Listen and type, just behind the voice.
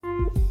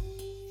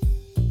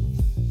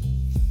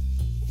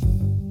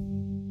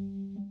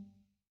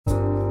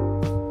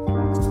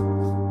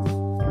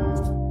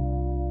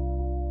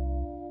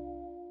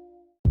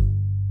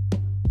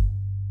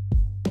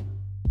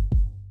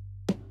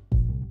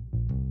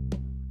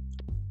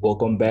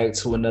Welcome back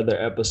to another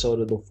episode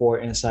of the Four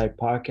Insight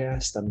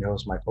Podcast. I'm your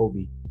host, Mike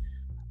Obi.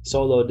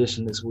 Solo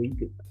edition this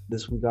week.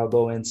 This week, I'll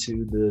go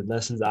into the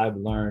lessons I've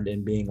learned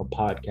in being a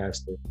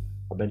podcaster.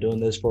 I've been doing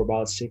this for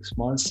about 6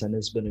 months, and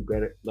it's been a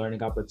great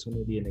learning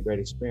opportunity and a great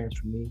experience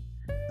for me.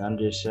 And I'm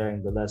just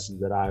sharing the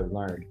lessons that I've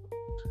learned.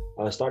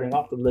 Starting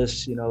off the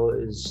list,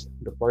 is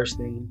the first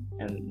thing,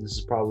 and this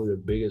is probably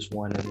the biggest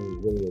one, and it was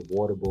really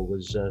avoidable,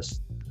 was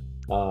just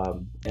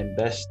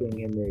investing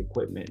in the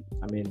equipment.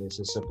 I mean, it's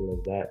as simple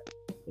as that.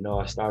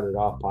 I started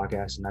off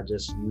podcasting. I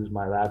just used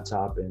my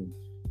laptop and,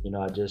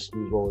 I just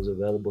used what was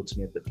available to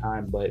me at the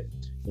time. But,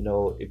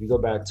 if you go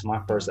back to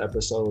my first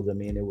episodes, I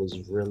mean, it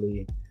was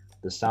really,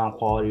 the sound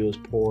quality was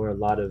poor, a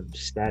lot of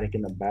static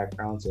in the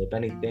background. So if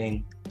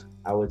anything,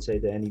 I would say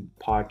to any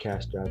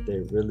podcaster out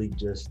there, really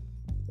just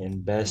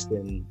invest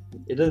in,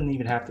 it doesn't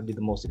even have to be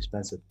the most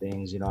expensive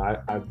things.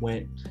 I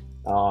went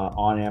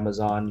on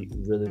Amazon.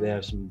 They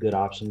have some good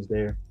options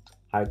there,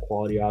 high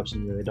quality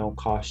options, and they don't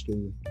cost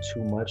you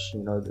too much.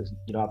 You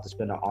don't have to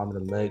spend an arm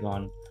and a leg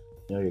on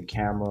your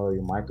camera or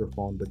your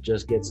microphone, but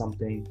just get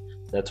something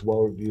that's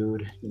well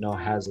reviewed,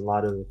 has a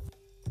lot of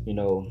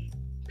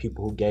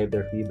people who gave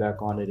their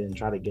feedback on it, and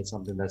try to get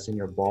something that's in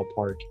your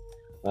ballpark.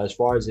 As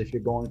far as if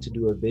you're going to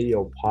do a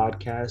video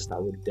podcast, I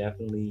would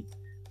definitely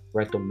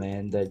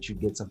recommend that you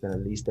get something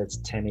at least that's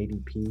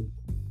 1080p.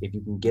 If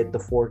you can get the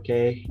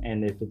 4K,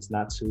 and if it's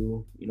not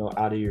too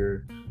out of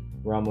your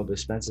realm of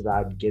expensive,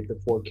 I'd get the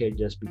 4K,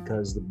 just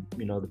because the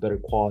better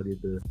quality,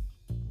 the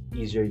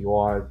easier you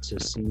are to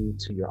see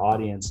to your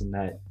audience, and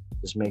that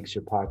just makes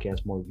your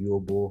podcast more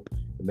viewable.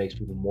 It makes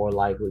people more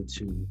likely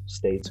to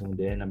stay tuned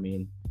in. I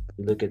mean,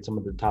 you look at some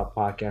of the top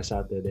podcasts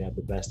out there, they have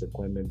the best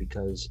equipment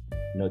because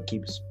it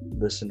keeps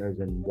listeners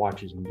and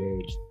watchers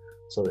engaged.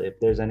 So if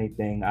there's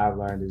anything I've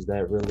learned, is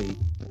that really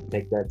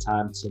take that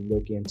time to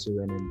look into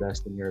and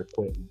invest in your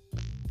equipment.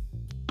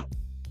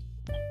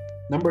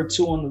 Number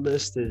 2 on the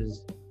list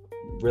is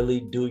really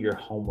do your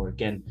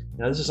homework. And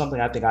this is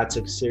something I think I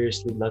took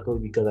seriously, luckily,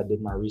 because I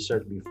did my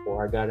research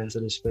before I got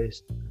into this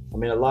space. I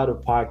mean, a lot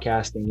of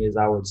podcasting is,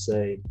 I would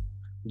say,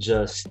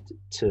 just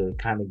to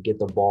kind of get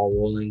the ball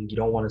rolling. You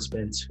don't want to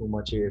spend too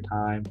much of your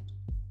time,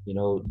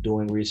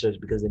 doing research,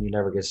 because then you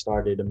never get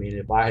started. I mean,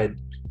 if I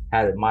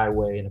had it my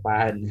way, and if I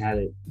hadn't had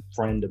a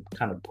friend to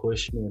kind of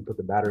push me and put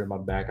the battery in my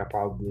back, I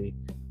probably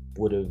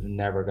would have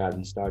never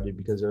gotten started,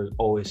 because there's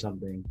always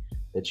something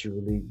that you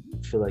really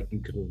feel like you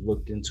could have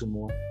looked into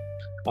more.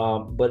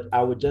 But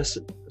I would just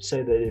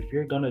say that if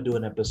you're going to do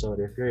an episode,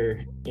 if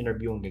you're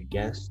interviewing a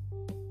guest,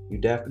 you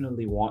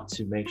definitely want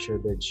to make sure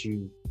that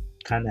you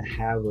kind of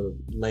have a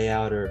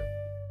layout, or,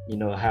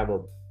 have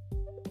a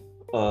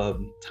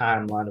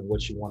timeline of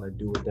what you want to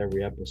do with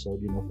every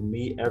episode. For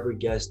me, every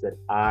guest that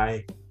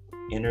I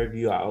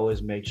interview, I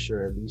always make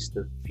sure at least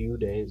a few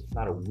days, if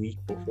not a week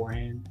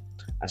beforehand,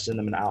 I send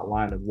them an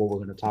outline of what we're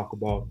going to talk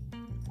about.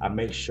 I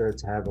make sure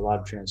to have a lot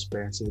of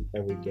transparency with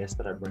every guest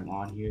that I bring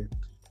on here.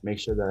 Make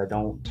sure that I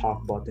don't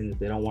talk about things that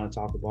they don't want to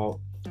talk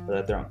about, or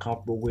that they're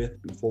uncomfortable with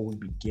before we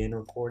begin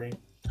recording.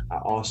 I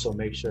also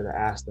make sure to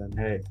ask them,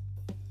 hey,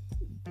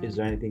 is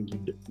there anything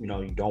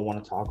you don't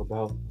want to talk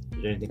about?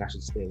 Is there anything I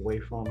should stay away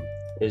from?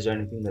 Is there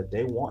anything that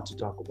they want to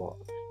talk about?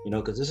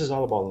 Because this is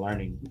all about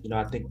learning.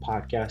 I think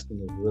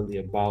podcasting is really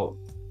about,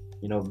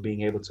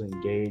 being able to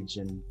engage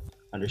and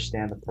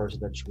understand the person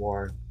that you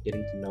are,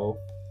 getting to know.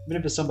 Even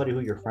if it's somebody who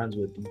you're friends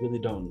with, you really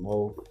don't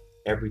know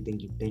everything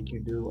you think you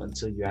do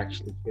until you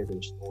actually hear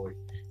their story.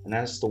 And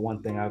that's the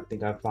one thing I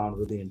think I found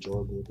really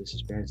enjoyable with this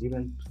experience.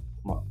 Even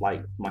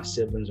my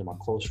siblings or my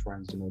close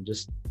friends,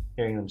 just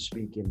hearing them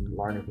speak and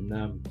learning from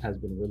them has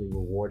been really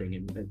rewarding,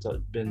 and it's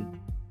been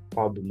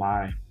probably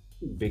my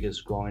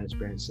biggest growing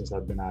experience since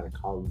I've been out of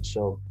college.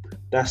 So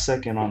that's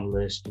second on the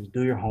list. Just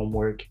do your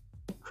homework,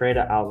 create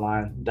an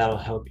outline. That'll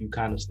help you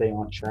kind of stay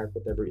on track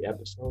with every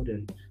episode,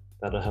 and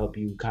that'll help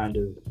you kind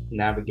of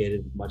navigate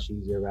it much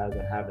easier, rather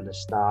than having to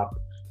stop,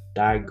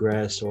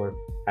 digress, or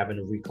having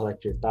to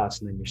recollect your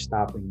thoughts, and then you're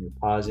stopping, you're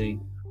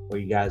pausing, or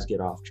you guys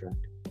get off track.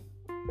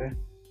 Okay.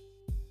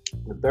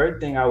 The third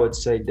thing I would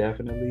say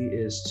definitely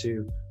is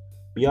to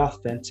be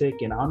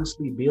authentic and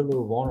honestly be a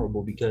little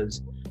vulnerable,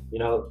 because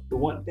the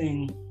one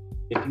thing,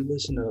 if you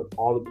listen to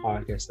all the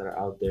podcasts that are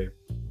out there,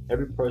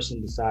 every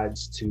person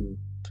decides to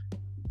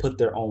put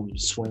their own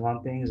swing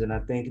on things, and I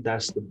think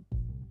that's the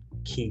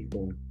key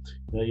thing.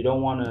 You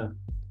don't want to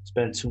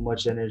spend too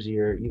much energy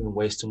or even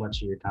waste too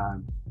much of your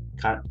time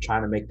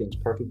trying to make things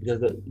perfect,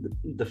 because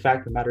the fact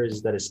of the matter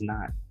is that it's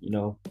not.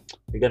 You're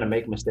gonna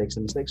make mistakes,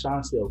 and mistakes are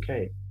honestly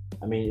okay.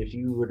 I mean, if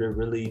you were to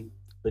really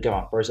look at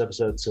my first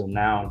episode till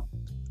now,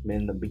 I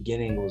mean, in the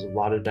beginning it was a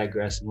lot of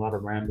digressing, a lot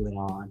of rambling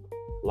on,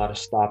 a lot of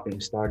stopping,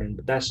 starting,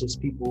 but that's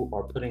just people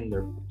are putting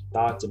their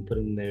thoughts and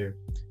putting their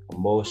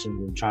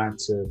emotions and trying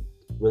to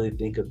really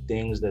think of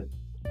things that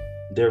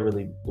they're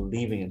really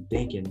believing and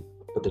thinking,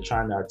 but they're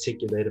trying to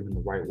articulate them in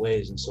the right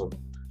ways. And so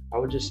I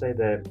would just say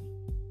that,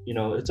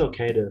 it's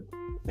okay to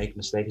make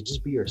mistakes.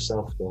 Just be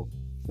yourself, though,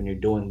 when you're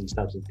doing these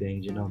types of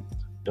things. Don't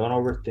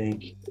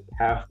overthink,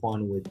 have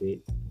fun with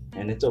it.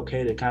 And it's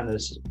okay to kind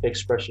of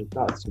express your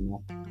thoughts.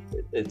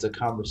 it's a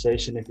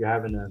conversation. If you're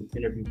having an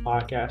interview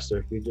podcast, or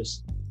if you're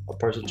just a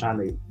person trying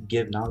to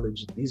give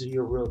knowledge, these are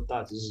your real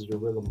thoughts. This is your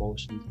real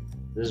emotions.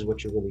 This is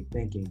what you're really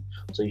thinking.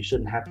 So you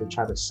shouldn't have to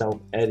try to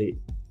self-edit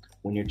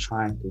when you're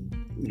trying to,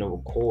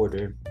 record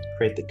or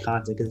create the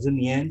content. Because in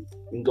the end,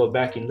 you can go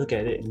back and look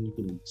at it and you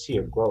can see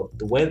your growth.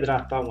 The way that I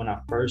thought when I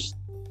first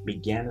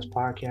began this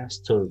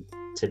podcast to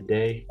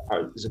today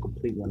is a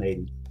complete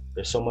 180.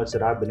 There's so much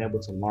that I've been able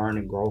to learn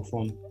and grow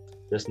from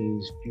just in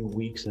these few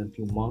weeks and a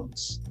few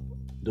months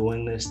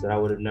doing this that I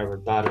would have never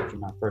thought of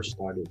when I first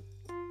started.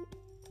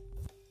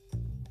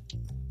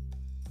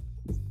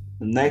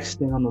 The next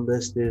thing on the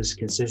list is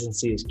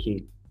consistency is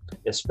key.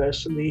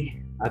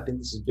 Especially, I think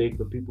this is big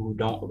for people who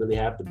don't really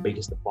have the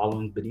biggest of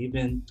followings, but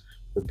even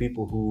for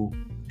people who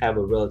have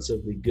a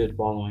relatively good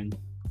following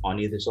on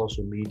either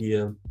social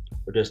media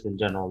or just in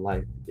general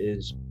life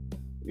is,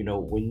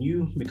 when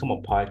you become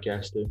a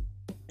podcaster,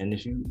 and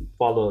if you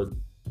follow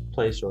a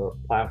place or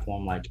a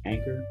platform like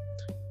Anchor,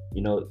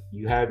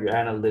 you have your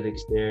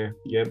analytics there.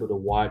 You're able to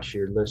watch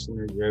your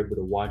listeners. You're able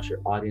to watch your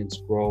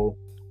audience grow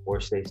or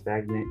stay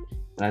stagnant.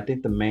 And I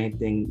think the main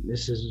thing,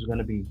 this is going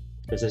to be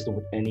consistent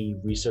with any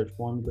research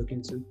form you look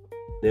into.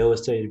 They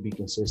always tell you to be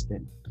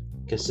consistent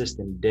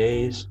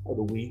days of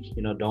the week.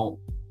 Don't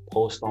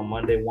post on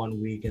Monday one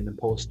week and then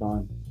post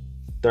on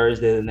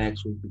Thursday the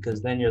next week,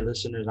 because then your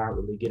listeners aren't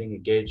really getting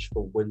engaged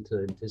for when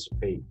to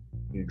anticipate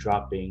you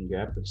dropping your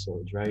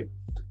episodes, right?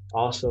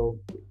 Also,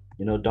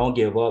 don't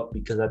give up,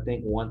 because I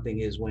think one thing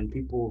is when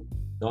people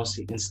don't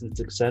see instant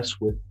success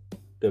with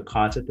the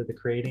content that they're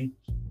creating,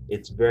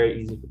 it's very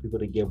easy for people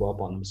to give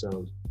up on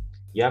themselves.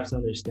 You have to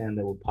understand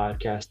that with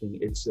podcasting,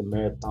 it's a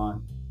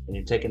marathon and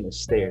you're taking the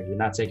stairs. You're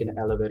not taking the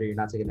elevator, you're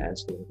not taking the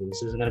escalator.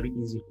 This isn't going to be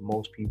easy for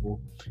most people.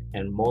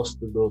 And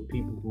most of the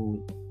people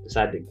who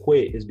decide to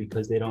quit is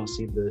because they don't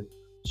see the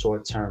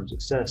short-term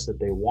success that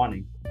they're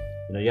wanting.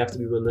 You have to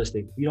be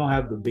realistic. If you don't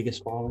have the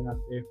biggest following out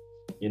there,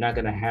 you're not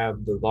going to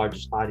have the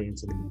largest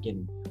audience in the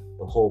beginning.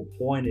 The whole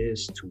point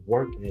is to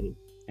work at it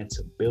and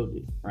to build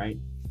it, right?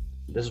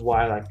 This is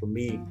why, for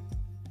me,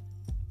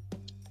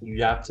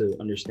 you have to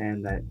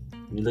understand that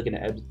when you're looking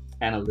at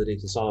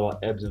analytics, it's all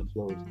about ebbs and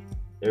flows.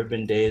 There have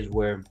been days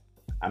where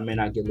I may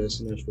not get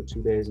listeners for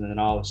 2 days, and then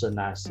all of a sudden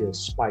I see a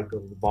spike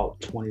of about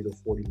 20 to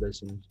 40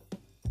 listeners.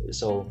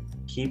 So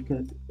keep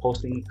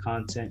posting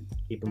content,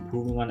 keep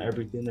improving on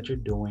everything that you're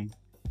doing,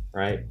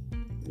 right?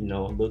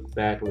 Look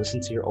back,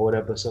 listen to your old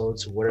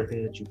episodes. What are the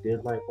things that you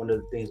did like? What are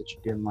the things that you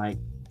didn't like?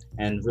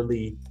 And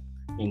really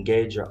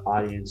engage your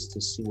audience to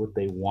see what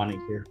they want to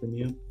hear from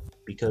you.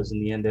 Because in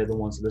the end, they're the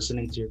ones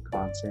listening to your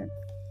content.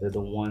 They're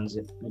the ones,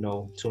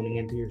 tuning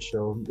into your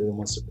show. They're the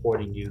ones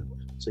supporting you.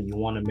 So you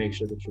want to make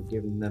sure that you're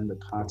giving them the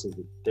content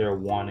that they're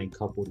wanting,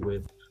 coupled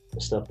with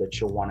the stuff that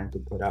you're wanting to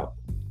put out.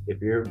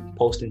 If you're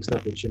posting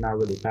stuff that you're not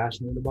really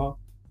passionate about,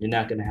 you're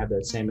not going to have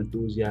that same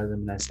enthusiasm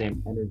and that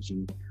same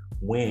energy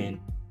when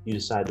you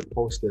decide to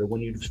post it, or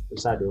when you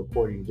decide to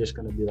record it. You're just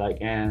going to be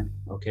like,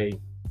 okay,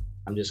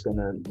 I'm just going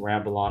to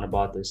ramble on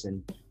about this,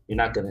 and you're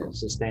not going to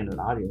sustain an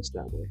audience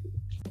that way.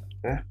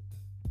 Okay.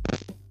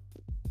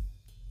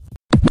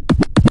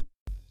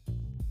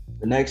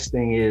 The next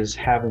thing is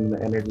having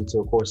the energy to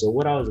record. So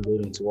what I was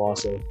alluding to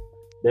also,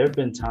 there have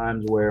been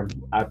times where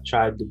I've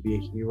tried to be a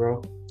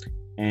hero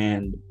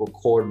and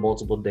record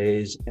multiple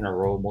days in a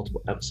row,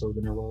 multiple episodes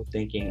in a row,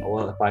 thinking,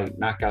 well, if I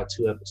knock out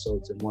 2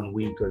 episodes in 1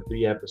 week or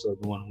 3 episodes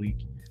in 1 week,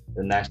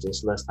 then that's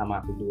just less time I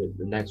have to do it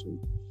the next week.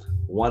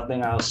 One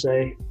thing I'll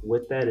say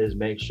with that is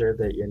make sure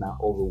that you're not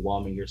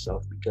overwhelming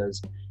yourself,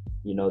 because,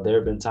 there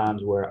have been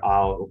times where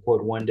I'll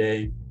record one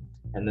day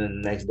and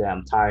then the next day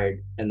I'm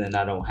tired, and then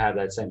I don't have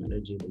that same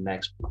energy the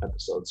next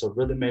episode. So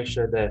really make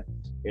sure that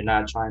you're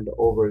not trying to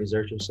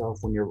overexert yourself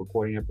when you're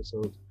recording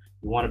episodes.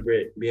 You want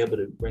to be able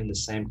to bring the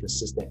same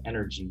consistent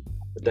energy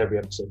with every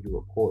episode you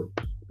record,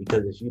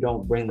 because if you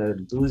don't bring that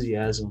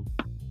enthusiasm,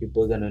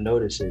 people are going to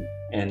notice it,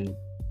 and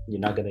you're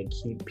not going to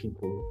keep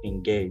people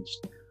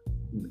engaged.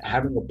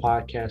 Having a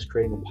podcast,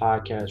 creating a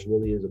podcast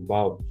really is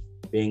about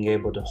being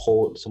able to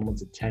hold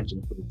someone's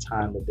attention for the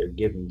time that they're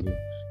giving you,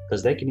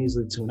 because they can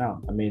easily tune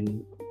out. I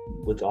mean,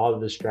 with all the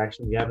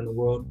distractions we have in the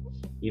world,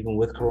 even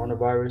with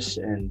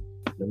coronavirus, and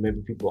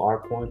maybe people are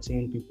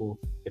quarantined, people,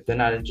 if they're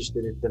not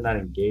interested, if they're not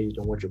engaged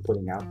in what you're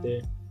putting out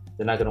there,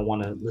 they're not going to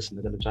want to listen.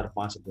 They're going to try to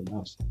find something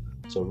else.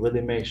 So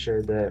really make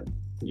sure that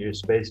you're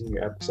spacing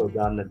your episodes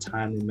out in a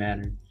timely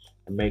manner,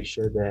 and make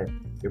sure that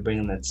you're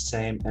bringing that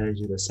same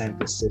energy, the same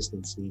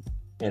consistency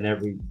in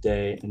every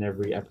day, in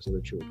every episode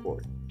that you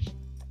record.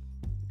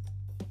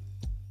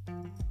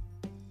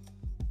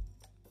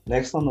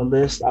 Next on the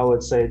list, I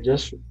would say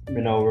just,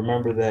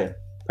 remember that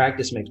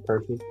practice makes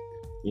perfect.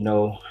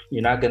 You're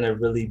not going to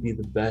really be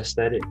the best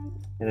at it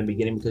in the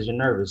beginning because you're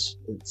nervous.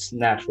 It's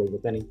natural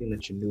with anything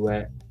that you're new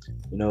at.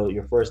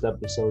 Your first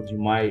episodes, you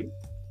might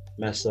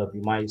mess up.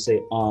 You might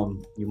say,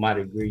 you might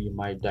agree, you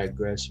might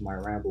digress, you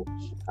might ramble.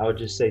 I would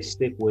just say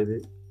stick with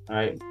it, all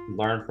right?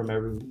 Learn from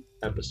every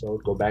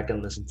episode. Go back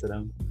and listen to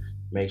them.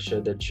 Make sure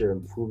that you're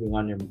improving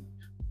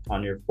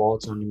on your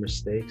faults, on your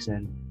mistakes,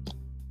 and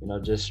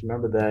just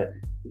remember that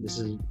this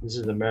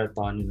is a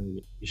marathon.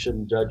 You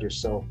shouldn't judge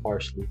yourself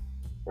harshly,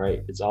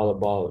 right? It's all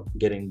about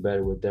getting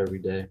better with every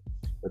day,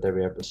 with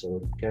every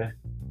episode. Okay.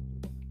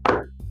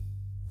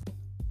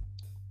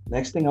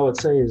 Next thing I would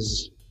say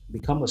is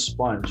become a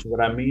sponge. What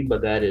I mean by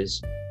that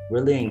is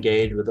really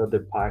engage with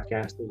other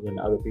podcasters and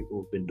other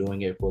people who've been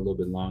doing it for a little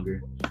bit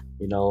longer.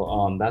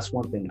 That's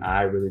one thing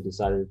I really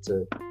decided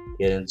to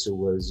get into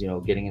was,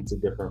 getting into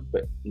different,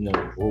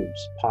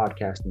 groups,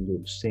 podcasting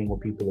groups, seeing what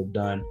people have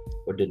done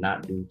or did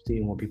not do,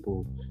 seeing what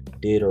people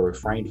did or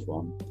refrained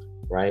from,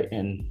 right?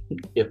 And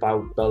if I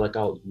felt like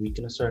I was weak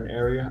in a certain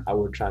area, I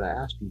would try to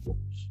ask people,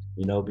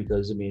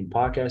 because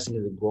podcasting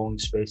is a growing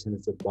space and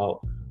it's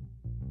about,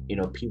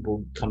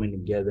 people coming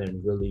together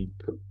and really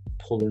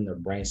pulling their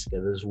brains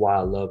together. This is why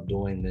I love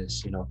doing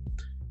this.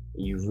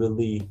 You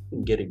really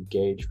get a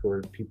gauge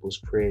for people's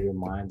creative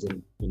minds,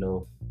 and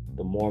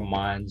the more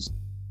minds,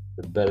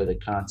 the better the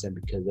content,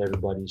 because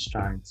everybody's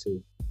trying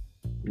to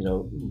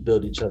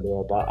build each other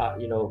up.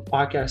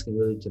 Podcasting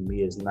really to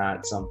me is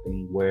not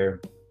something where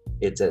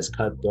it's as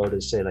cutthroat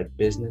as say like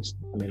business.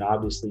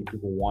 Obviously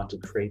people want to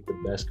create the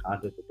best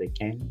content that they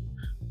can,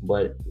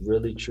 but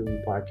really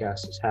truly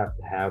podcasters have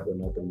to have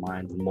an open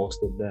mind, and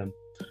most of them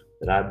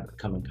that I've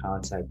come in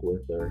contact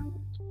with are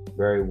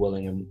very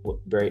willing and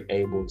very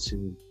able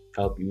to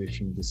help you if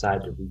you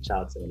decide to reach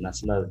out to them.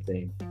 That's another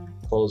thing.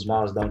 Closed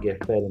mouths don't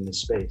get fed in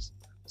this space.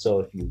 So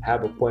if you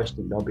have a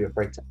question, don't be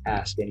afraid to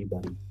ask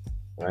anybody,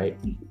 right?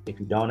 If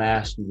you don't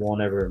ask, you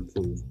won't ever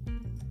improve.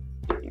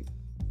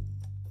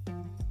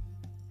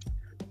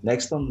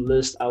 Next on the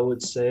list, I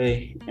would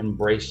say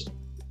embrace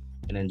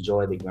and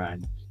enjoy the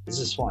grind. This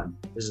is fun.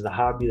 This is the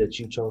hobby that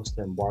you chose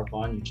to embark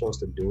on. You chose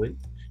to do it.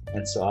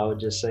 And so I would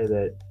just say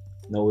that,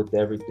 with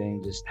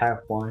everything, just have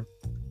fun.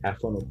 Have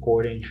fun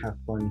recording. Have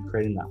fun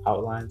creating the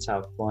outlines.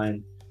 Have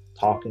fun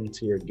talking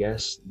to your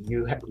guests.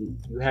 You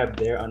have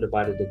their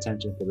undivided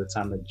attention for the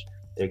time that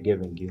they're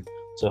giving you.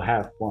 So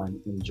have fun.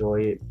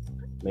 Enjoy it.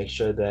 Make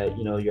sure that,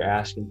 you're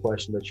asking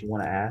questions that you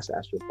want to ask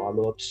your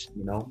follow-ups,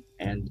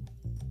 and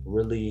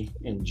really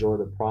enjoy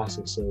the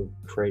process of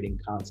creating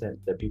content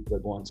that people are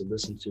going to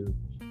listen to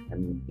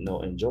and,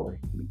 enjoy,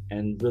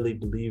 and really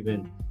believe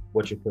in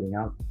what you're putting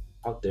out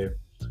there.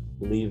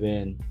 Believe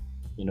in,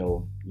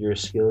 your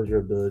skills, your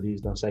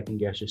abilities. Don't second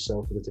guess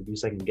yourself, because if you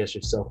second guess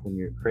yourself when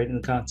you're creating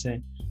the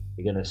content,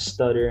 you're going to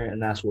stutter,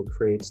 and that's what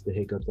creates the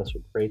hiccups. That's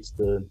what creates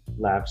the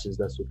lapses.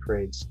 That's what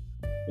creates,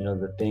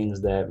 the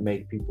things that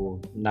make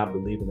people not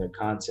believe in their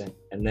content.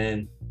 And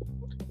then,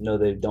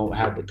 they don't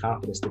have the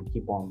confidence to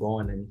keep on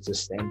going and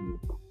sustain you.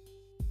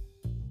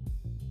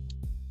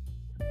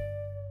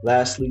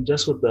 Lastly,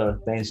 just with the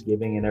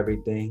Thanksgiving and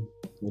everything,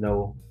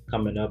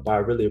 coming up, I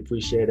really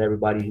appreciate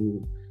everybody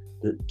who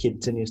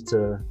continues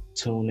to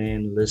tune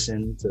in,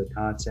 listen to the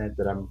content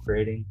that I'm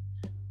creating.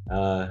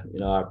 I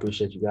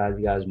appreciate you guys.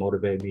 You guys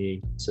motivate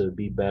me to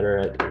be better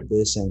at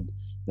this. And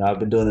I've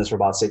been doing this for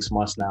about 6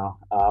 months now.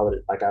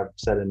 Like I've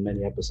said in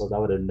many episodes, I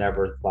would have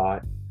never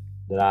thought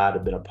that I'd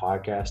have been a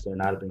podcaster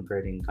and I'd have been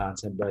creating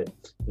content. But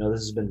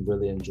this has been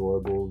really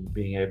enjoyable,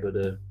 being able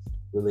to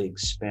really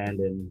expand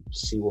and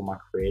see what my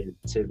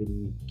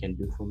creativity can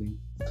do for me.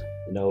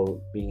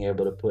 Being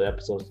able to put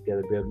episodes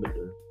together, be able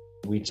to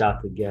reach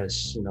out to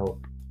guests,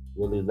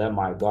 really let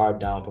my guard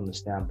down from the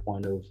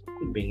standpoint of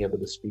being able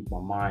to speak my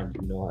mind.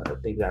 I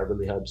think that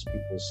really helps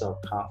people's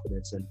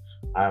self-confidence, and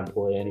I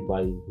employ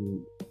anybody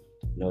who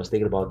is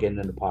thinking about getting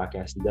into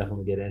podcasting.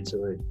 Definitely get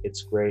into it.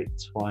 It's great.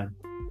 It's fun.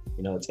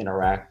 It's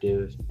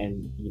interactive,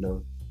 and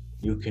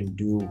you can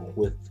do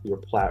with your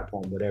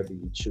platform whatever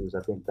you choose.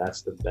 I think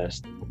that's the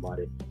best thing about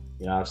it.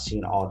 I've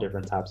seen all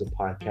different types of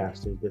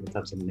podcasters, different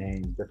types of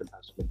names, different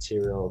types of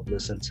material. I've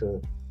listened to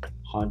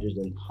hundreds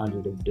and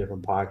hundreds of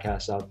different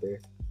podcasts out there.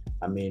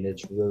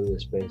 It's really a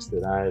space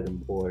that I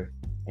employ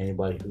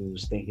anybody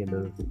who's thinking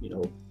of,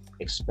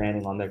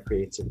 expanding on their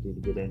creativity to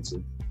get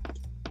into.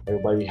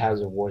 Everybody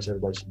has a voice.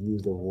 Everybody should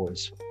use their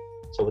voice.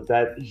 So with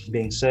that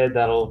being said,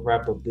 that'll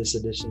wrap up this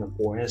edition of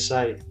Poor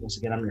Insight. Once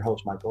again, I'm your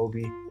host, Mike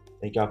Obi.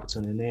 Thank y'all for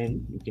tuning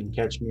in. You can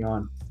catch me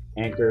on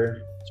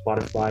Anchor,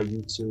 Spotify,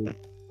 YouTube,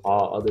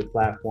 all other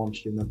platforms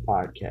streaming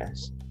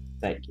podcasts.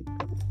 Thank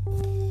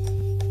you.